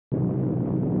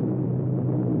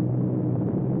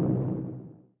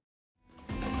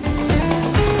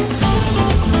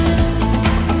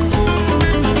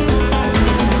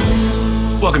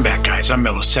I'm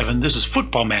Mellow Seven. This is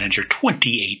Football Manager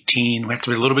 2018. We have to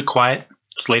be a little bit quiet.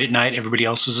 It's late at night. Everybody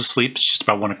else is asleep. It's just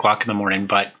about 1 o'clock in the morning,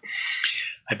 but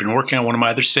I've been working on one of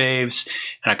my other saves,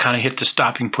 and I kind of hit the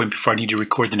stopping point before I need to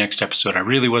record the next episode. I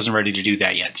really wasn't ready to do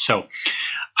that yet. So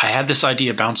I had this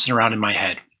idea bouncing around in my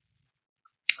head.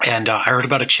 And I heard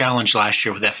about a challenge last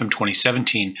year with FM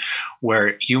 2017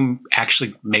 where you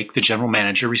actually make the general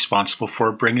manager responsible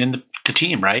for bringing in the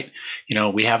team, right? You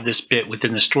know, we have this bit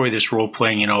within the story, this role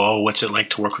playing, you know, oh, what's it like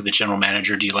to work with a general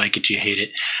manager? Do you like it? Do you hate it?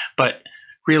 But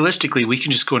realistically, we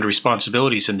can just go into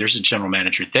responsibilities and there's a general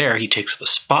manager there. He takes up a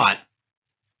spot,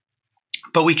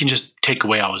 but we can just take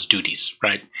away all his duties,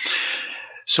 right?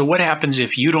 So what happens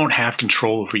if you don't have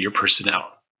control over your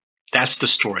personnel? That's the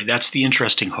story. That's the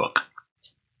interesting hook.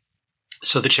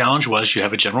 So the challenge was you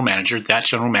have a general manager. That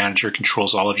general manager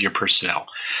controls all of your personnel.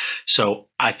 So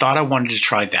I thought I wanted to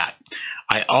try that.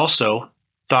 I also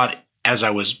thought, as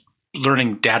I was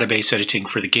learning database editing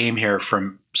for the game here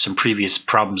from some previous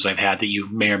problems I've had that you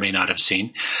may or may not have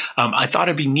seen, I thought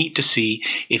it'd be neat to see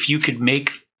if you could make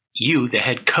you, the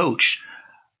head coach,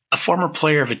 a former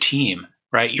player of a team,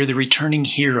 right? You're the returning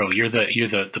hero. You're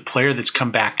the player that's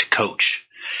come back to coach.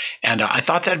 And I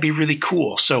thought that'd be really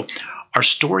cool. So our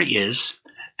story is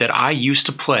that I used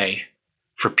to play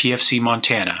for PFK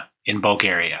Montana in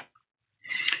Bulgaria.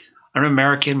 I'm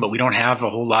American, but we don't have a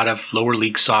whole lot of lower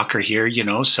league soccer here, you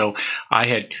know, so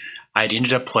I'd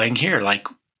ended up playing here. Like,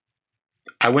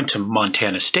 I went to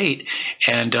Montana State,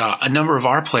 and a number of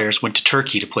our players went to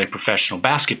Turkey to play professional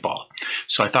basketball.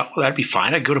 So I thought, well, that'd be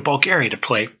fine. I'd go to Bulgaria to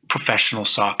play professional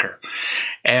soccer.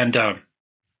 And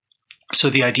so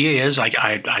the idea is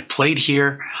I played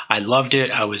here. I loved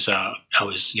it. I was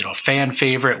you know, a fan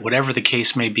favorite, whatever the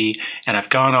case may be. And I've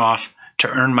gone off to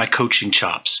earn my coaching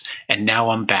chops. And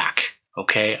now I'm back.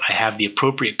 Okay. I have the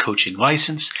appropriate coaching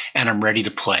license and I'm ready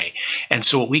to play. And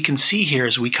so what we can see here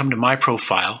is we come to my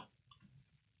profile.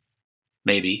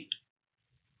 Maybe.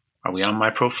 Are we on my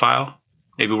profile?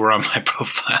 Maybe we're on my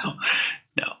profile.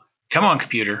 No. Come on,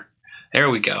 computer. There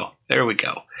we go. There we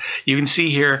go. You can see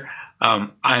here,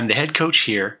 I'm the head coach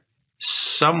here.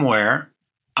 Somewhere,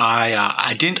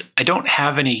 I don't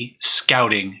have any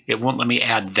scouting. It won't let me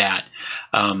add that.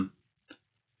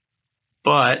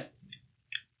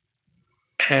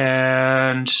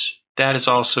 And that is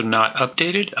also not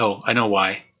updated. Oh, I know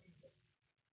why.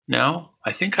 No,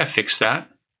 I think I fixed that.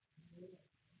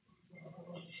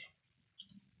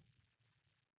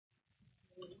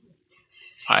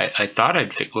 I thought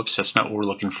I'd fix. Whoops, that's not what we're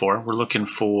looking for. We're looking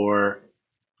for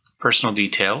personal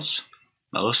details,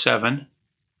 Mellow Seven,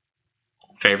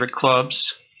 favorite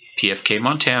clubs, PFK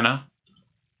Montana,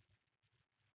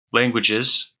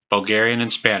 languages, Bulgarian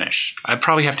and Spanish. I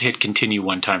probably have to hit continue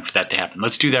one time for that to happen.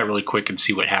 Let's do that really quick and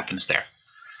see what happens there.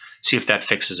 See if that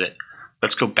fixes it.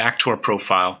 Let's go back to our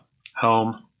profile,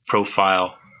 home,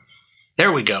 profile.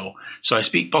 There we go. So I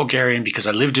speak Bulgarian because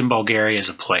I lived in Bulgaria as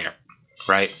a player,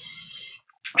 right?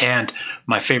 And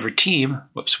my favorite team,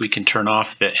 whoops, we can turn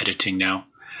off the editing now.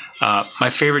 My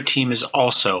favorite team is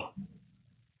also,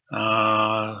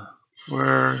 can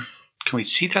we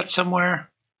see that somewhere?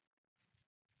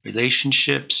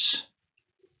 Relationships.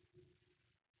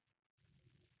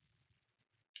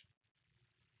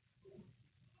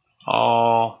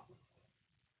 All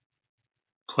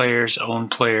players, own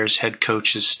players, head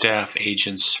coaches, staff,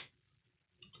 agents.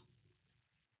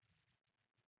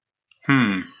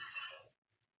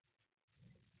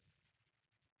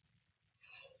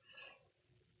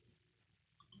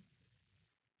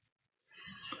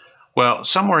 Well,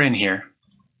 somewhere in here,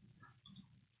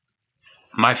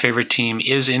 my favorite team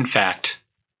is, in fact,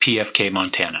 PFK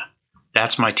Montana.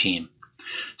 That's my team.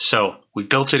 So we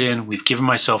built it in. We've given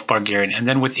myself Bulgarian. And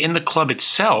then within the club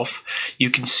itself, you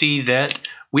can see that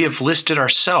we have listed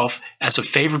ourselves as a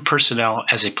favored personnel,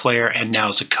 as a player, and now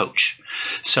as a coach.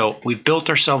 So we've built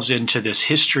ourselves into this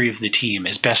history of the team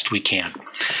as best we can.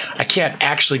 I can't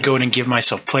actually go in and give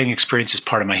myself playing experience as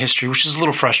part of my history, which is a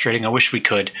little frustrating. I wish we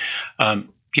could.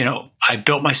 You know, I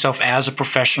built myself as a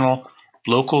professional,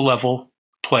 local level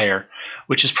player,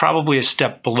 which is probably a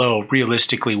step below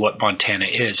realistically what Montana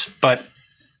is. But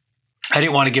I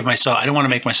didn't want to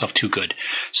make myself too good.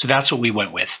 So that's what we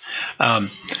went with.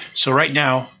 So right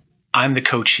now, I'm the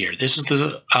coach here. This is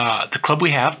the club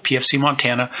we have. PFK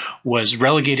Montana was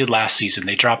relegated last season.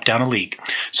 They dropped down a league.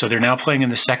 So they're now playing in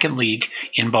the second league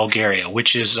in Bulgaria,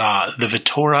 which is the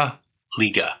Vtora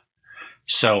Liga.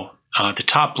 So the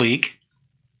top league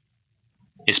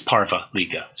is Parva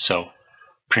Liga. So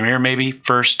premeire maybe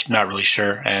first, not really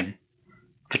sure. And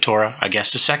Vtora, I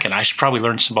guess, is second. I should probably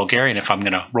learn some Bulgarian if I'm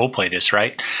going to role play this,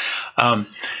 right?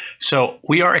 So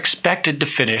we are expected to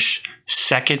finish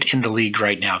second in the league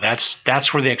right now.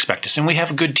 That's where they expect us. And we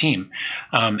have a good team.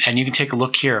 And you can take a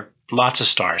look here. Lots of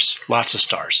stars. Lots of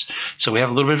stars. So we have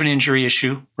a little bit of an injury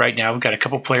issue right now. We've got a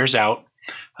couple players out.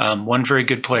 One very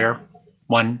good player,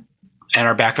 and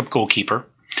our backup goalkeeper.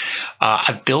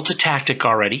 I've built a tactic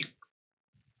already.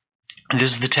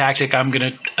 This is the tactic I'm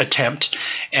going to attempt.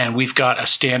 And we've got a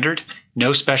standard,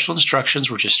 no special instructions.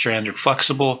 We're just standard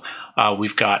flexible.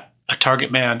 We've got a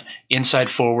target man, inside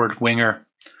forward, winger,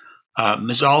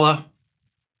 Mazzala,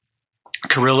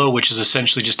 Carrillo, which is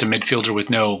essentially just a midfielder with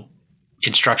no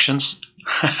instructions,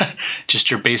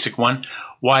 just your basic one.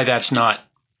 Why that's not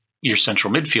your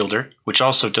central midfielder, which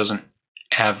also doesn't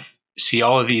have, see,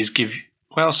 all of these give,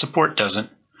 well, support doesn't,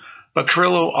 but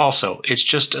Carrillo also, it's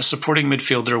just a supporting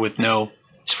midfielder with no,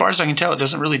 as far as I can tell, it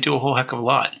doesn't really do a whole heck of a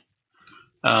lot.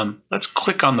 Let's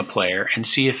click on the player and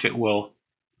see if it will.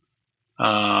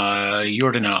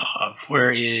 Yordanov.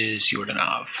 Where is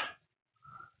Yordanov?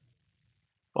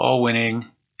 Ball winning.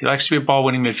 He likes to be a ball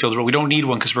winning midfielder, but we don't need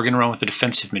one because we're going to run with a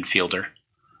defensive midfielder.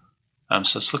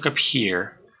 So let's look up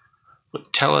here.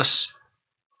 Tell us.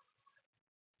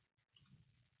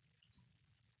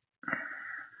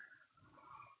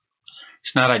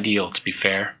 It's not ideal, to be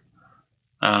fair.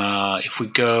 If we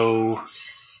go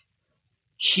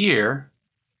here,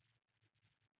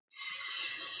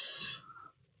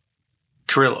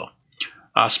 Carrillo.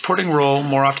 Supporting role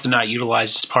more often than not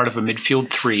utilized as part of a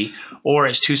midfield three or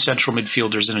as two central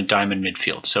midfielders in a diamond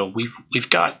midfield. So we've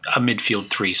got a midfield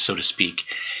three, so to speak.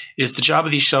 It is the job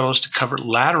of these shuttles to cover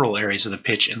lateral areas of the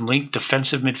pitch and link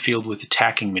defensive midfield with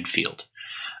attacking midfield.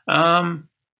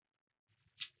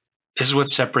 This is what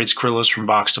separates Carrillos from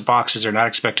box to box, is they're not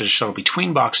expected to shuttle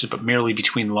between boxes, but merely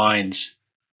between lines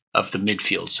of the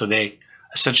midfield. So they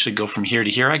essentially go from here to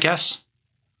here, I guess.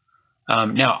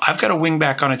 Now, I've got a wing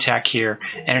back on attack here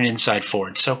and an inside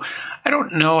forward. So I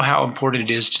don't know how important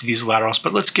it is to these laterals,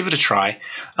 but let's give it a try.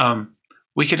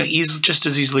 We could just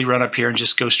as easily run up here and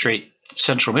just go straight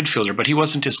central midfielder, but he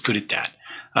wasn't as good at that.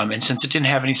 And since it didn't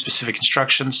have any specific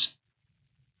instructions,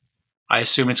 I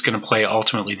assume it's going to play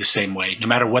ultimately the same way. No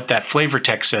matter what that flavor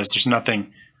text says, there's no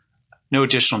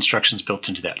additional instructions built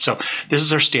into that. So this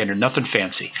is our standard, nothing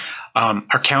fancy.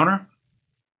 Our counter.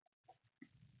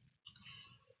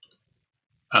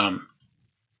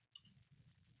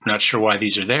 Not sure why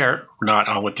these are there. We're not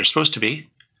on what they're supposed to be.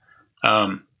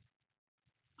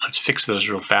 Let's fix those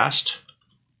real fast.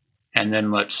 And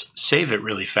then let's save it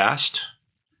really fast.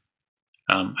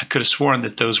 I could have sworn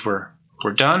that those were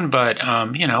done, but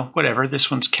you know, whatever.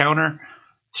 This one's counter,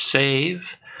 save.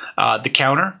 The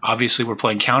counter, obviously we're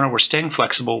playing counter. We're staying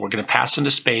flexible. We're going to pass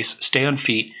into space, stay on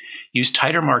feet, use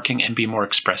tighter marking, and be more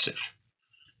expressive.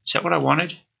 Is that what I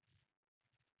wanted?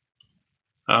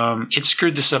 It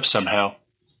screwed this up somehow.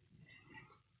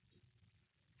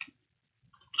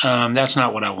 That's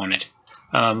not what I wanted.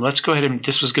 Let's go ahead and,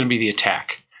 this was going to be the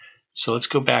attack. So let's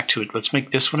go back to it. Let's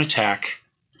make this one attack.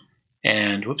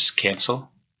 And, whoops,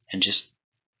 cancel. And just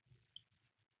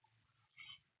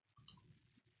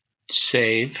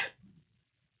save.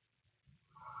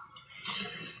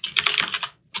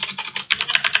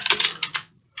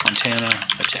 Montana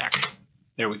attack.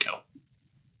 There we go.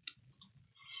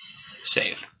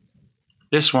 Save.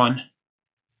 This one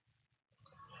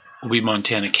will be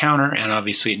Montana counter, and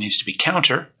obviously it needs to be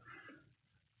counter.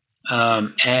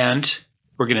 And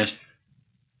we're going to,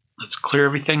 let's clear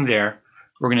everything there.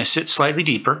 We're going to sit slightly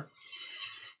deeper.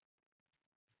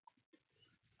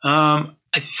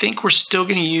 I think we're still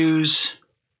going to use,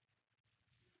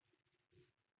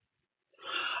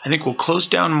 I think we'll close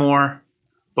down more,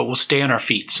 but we'll stay on our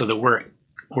feet so that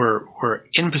we're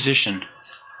in position.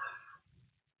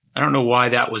 I don't know why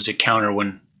that was at counter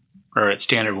or at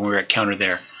standard when we were at counter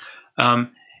there.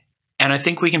 And I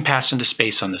think we can pass into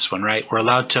space on this one, right? We're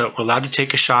allowed to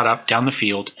take a shot up down the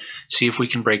field, see if we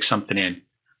can break something in.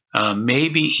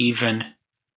 Maybe even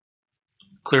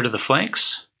clear to the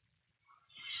flanks.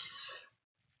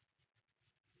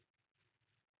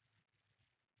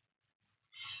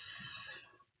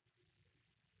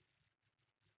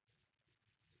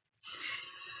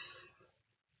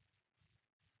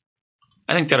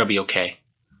 I think that'll be okay.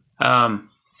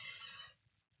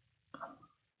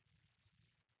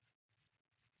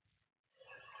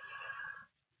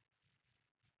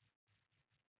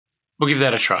 We'll give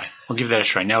that a try. We'll give that a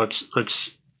try. Now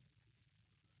let's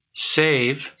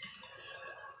save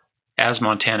as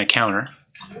Montana counter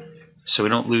so we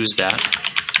don't lose that.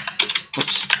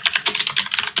 Whoops.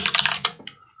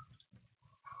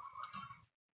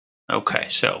 Okay,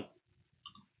 so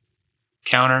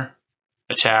counter,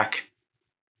 attack.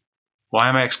 Why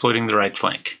am I exploiting the right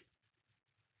flank?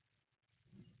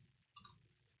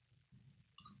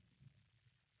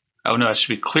 Oh no, it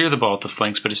should be clear the ball at the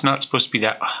flanks, but it's not supposed to be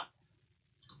that.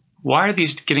 Why are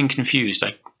these getting confused?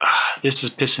 This is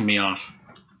pissing me off.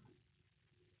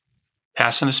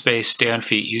 Pass into space, stay on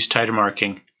feet, use tighter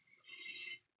marking,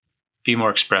 be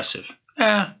more expressive.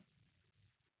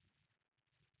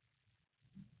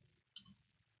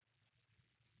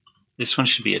 This one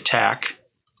should be attack.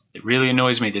 It really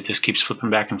annoys me that this keeps flipping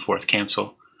back and forth.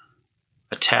 Cancel.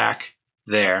 Attack.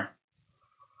 There.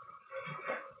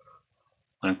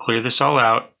 I'm going to clear this all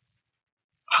out.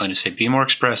 I'm going to say be more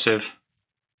expressive.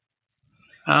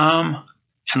 And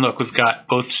look, we've got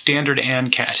both standard and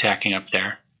attacking up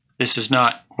there. This is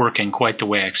not working quite the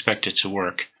way I expect it to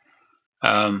work.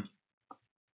 I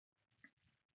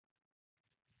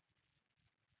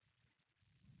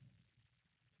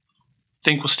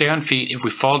think we'll stay on feet. If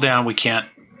we fall down, we can't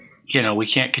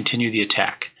continue the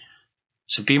attack.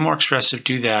 So be more expressive,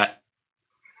 do that.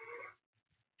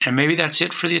 And maybe that's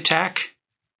it for the attack.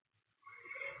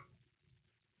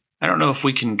 I don't know if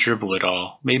we can dribble it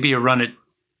all. Maybe a run it.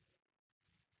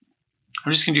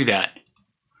 I'm just going to do that.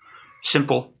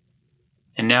 Simple.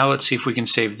 And now let's see if we can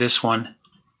save this one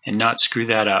and not screw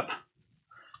that up.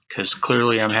 Because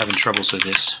clearly I'm having troubles with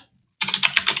this.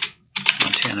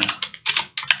 Montana.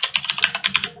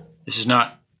 This is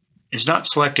not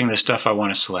selecting the stuff I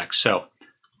want to select. So,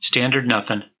 standard,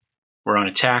 nothing. We're on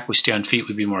attack, we stay on feet,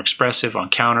 we be more expressive. On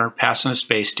counter, pass into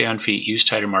space, stay on feet, use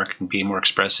tighter marking, be more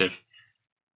expressive.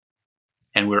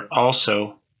 And we're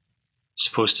also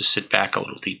supposed to sit back a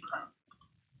little deeper.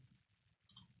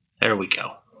 There we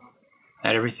go.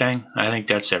 That everything? I think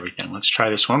that's everything. Let's try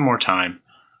this one more time.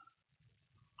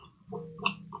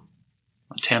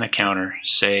 Montana counter,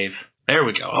 save. There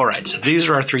we go. All right, so these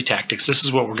are our 3 tactics. This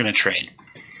is what we're going to trade.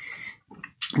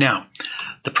 Now,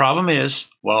 the problem is,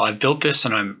 well, I've built this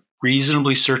and I'm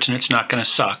reasonably certain it's not going to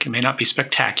suck. It may not be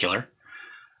spectacular.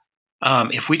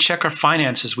 If we check our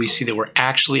finances, we see that we're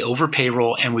actually over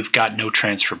payroll and we've got no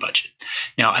transfer budget.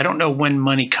 Now, I don't know when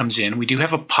money comes in. We do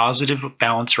have a positive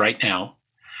balance right now.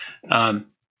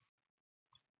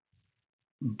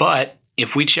 But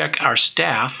if we check our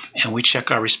staff and we check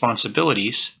our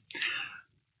responsibilities,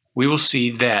 we will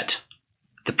see that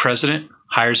the president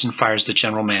hires and fires the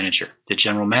general manager. The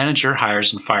general manager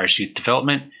hires and fires youth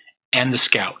development and the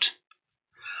scout.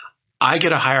 I get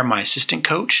to hire my assistant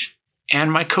coach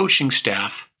and my coaching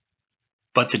staff,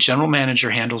 but the general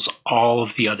manager handles all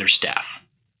of the other staff.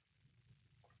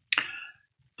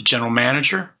 The general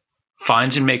manager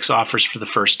finds and makes offers for the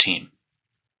first team.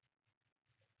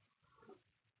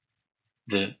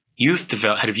 The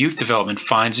head of youth development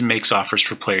finds and makes offers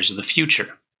for players of the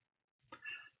future.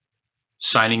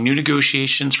 Signing new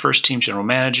negotiations, first team, general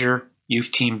manager,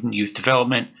 youth team, youth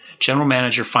development. General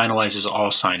manager finalizes all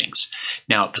signings.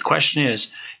 Now, the question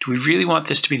is, do we really want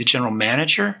this to be the general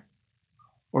manager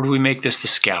or do we make this the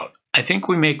scout? I think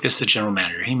we make this the general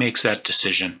manager. He makes that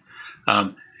decision.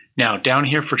 Now, down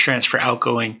here for transfer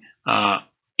outgoing,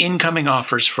 incoming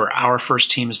offers for our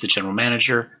first team is the general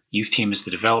manager, youth team is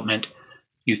the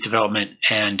youth development,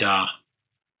 and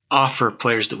offer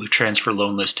players that we've transfer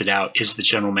loan listed out is the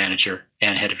general manager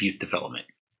and head of youth development.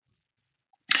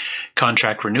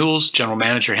 Contract renewals, general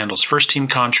manager handles first team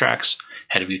contracts,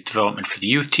 head of youth development for the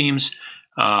youth teams,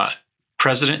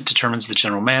 president determines the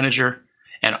general manager,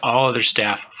 and all other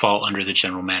staff fall under the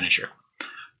general manager.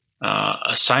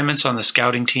 Assignments on the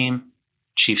scouting team,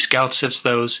 chief scout sets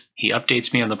those, he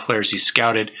updates me on the players he's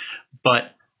scouted,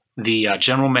 but the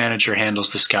general manager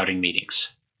handles the scouting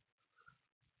meetings.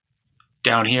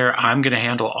 Down here, I'm going to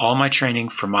handle all my training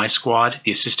for my squad.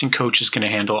 The assistant coach is going to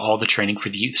handle all the training for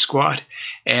the youth squad.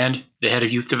 And the head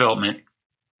of youth development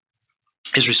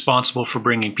is responsible for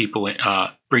bringing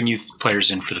youth players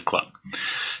in for the club.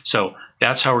 So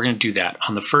that's how we're going to do that.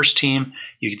 On the first team,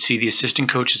 you can see the assistant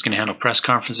coach is going to handle press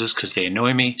conferences because they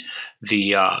annoy me.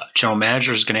 The general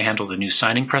manager is going to handle the new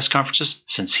signing press conferences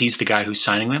since he's the guy who's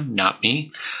signing them, not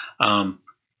me.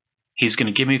 He's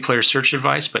going to give me player search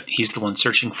advice, but he's the one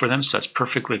searching for them, so that's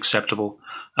perfectly acceptable.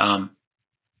 Our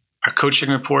coaching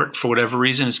report, for whatever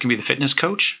reason, is going to be the fitness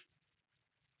coach.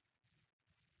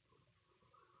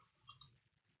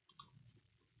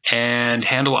 And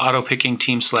handle auto-picking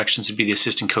team selections would be the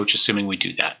assistant coach, assuming we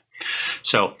do that.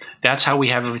 So that's how we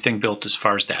have everything built as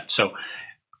far as that. So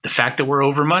the fact that we're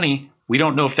over money, we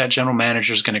don't know if that general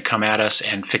manager is going to come at us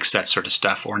and fix that sort of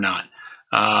stuff or not.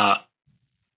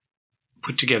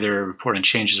 Put together a report on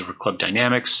changes over club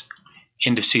dynamics,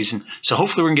 end of season. So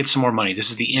hopefully we can get some more money.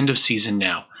 This is the end of season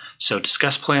now. So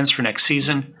discuss plans for next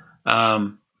season.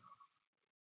 I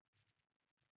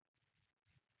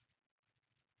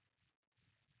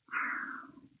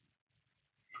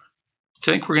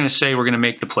think we're going to say we're going to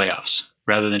make the playoffs.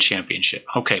 rather than championship.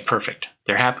 Okay, perfect.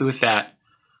 They're happy with that.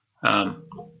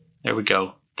 There we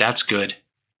go. That's good.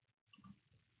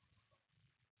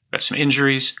 Got some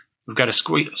injuries. We've got a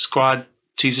squad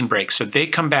season break. So they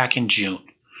come back in June.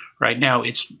 Right now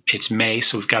it's May,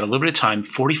 so we've got a little bit of time,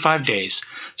 45 days.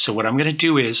 So what I'm going to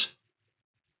do is,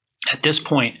 at this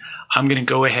point, I'm going to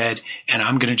go ahead and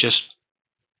I'm going to just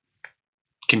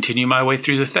continue my way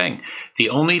through the thing. The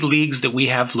only leagues that we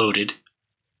have loaded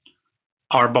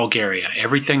are Bulgaria.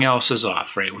 Everything else is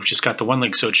off, right? We've just got the one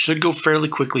league, so it should go fairly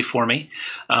quickly for me.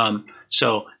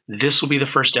 So this will be the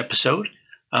first episode.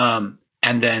 And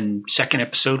then second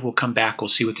episode, we'll come back. We'll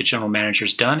see what the general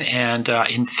manager's done. And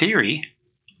in theory,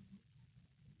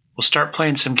 we'll start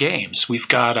playing some games. We've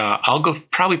got, I'll go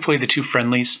probably play the 2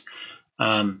 friendlies.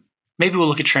 Maybe we'll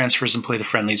look at transfers and play the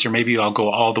friendlies, or maybe I'll go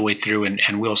all the way through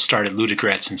and we'll start at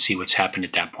Ludogorets and see what's happened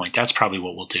at that point. That's probably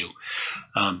what we'll do.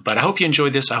 But I hope you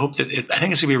enjoyed this. I hope that I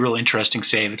think it's going to be a real interesting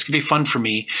save. It's going to be fun for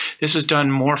me. This is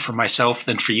done more for myself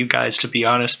than for you guys, to be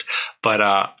honest. But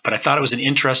I thought it was an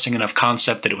interesting enough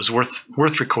concept that it was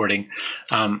worth recording.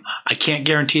 I can't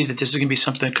guarantee that this is going to be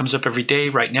something that comes up every day.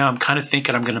 Right now, I'm kind of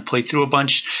thinking I'm going to play through a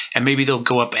bunch, and maybe they'll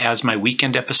go up as my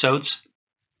weekend episodes.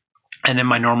 And then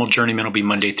my normal journeyman will be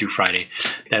Monday through Friday.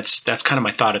 That's kind of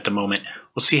my thought at the moment.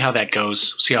 We'll see how that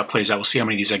goes. See how it plays out. We'll see how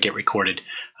many of these I get recorded.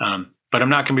 But I'm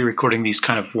not going to be recording these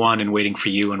kind of one and waiting for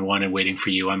you and one and waiting for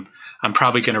you. I'm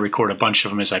probably going to record a bunch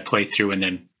of them as I play through and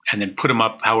then put them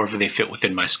up however they fit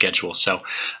within my schedule. So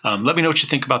let me know what you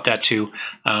think about that too.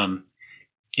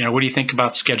 What do you think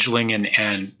about scheduling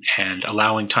and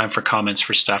allowing time for comments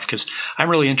for stuff? Because I'm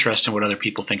really interested in what other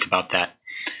people think about that.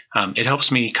 It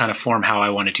helps me kind of form how I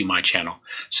want to do my channel.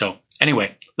 So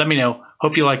anyway, let me know.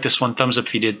 Hope you like this one. Thumbs up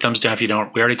if you did. Thumbs down if you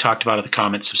don't. We already talked about it in the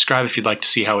comments. Subscribe if you'd like to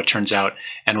see how it turns out.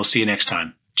 And we'll see you next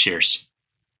time. Cheers.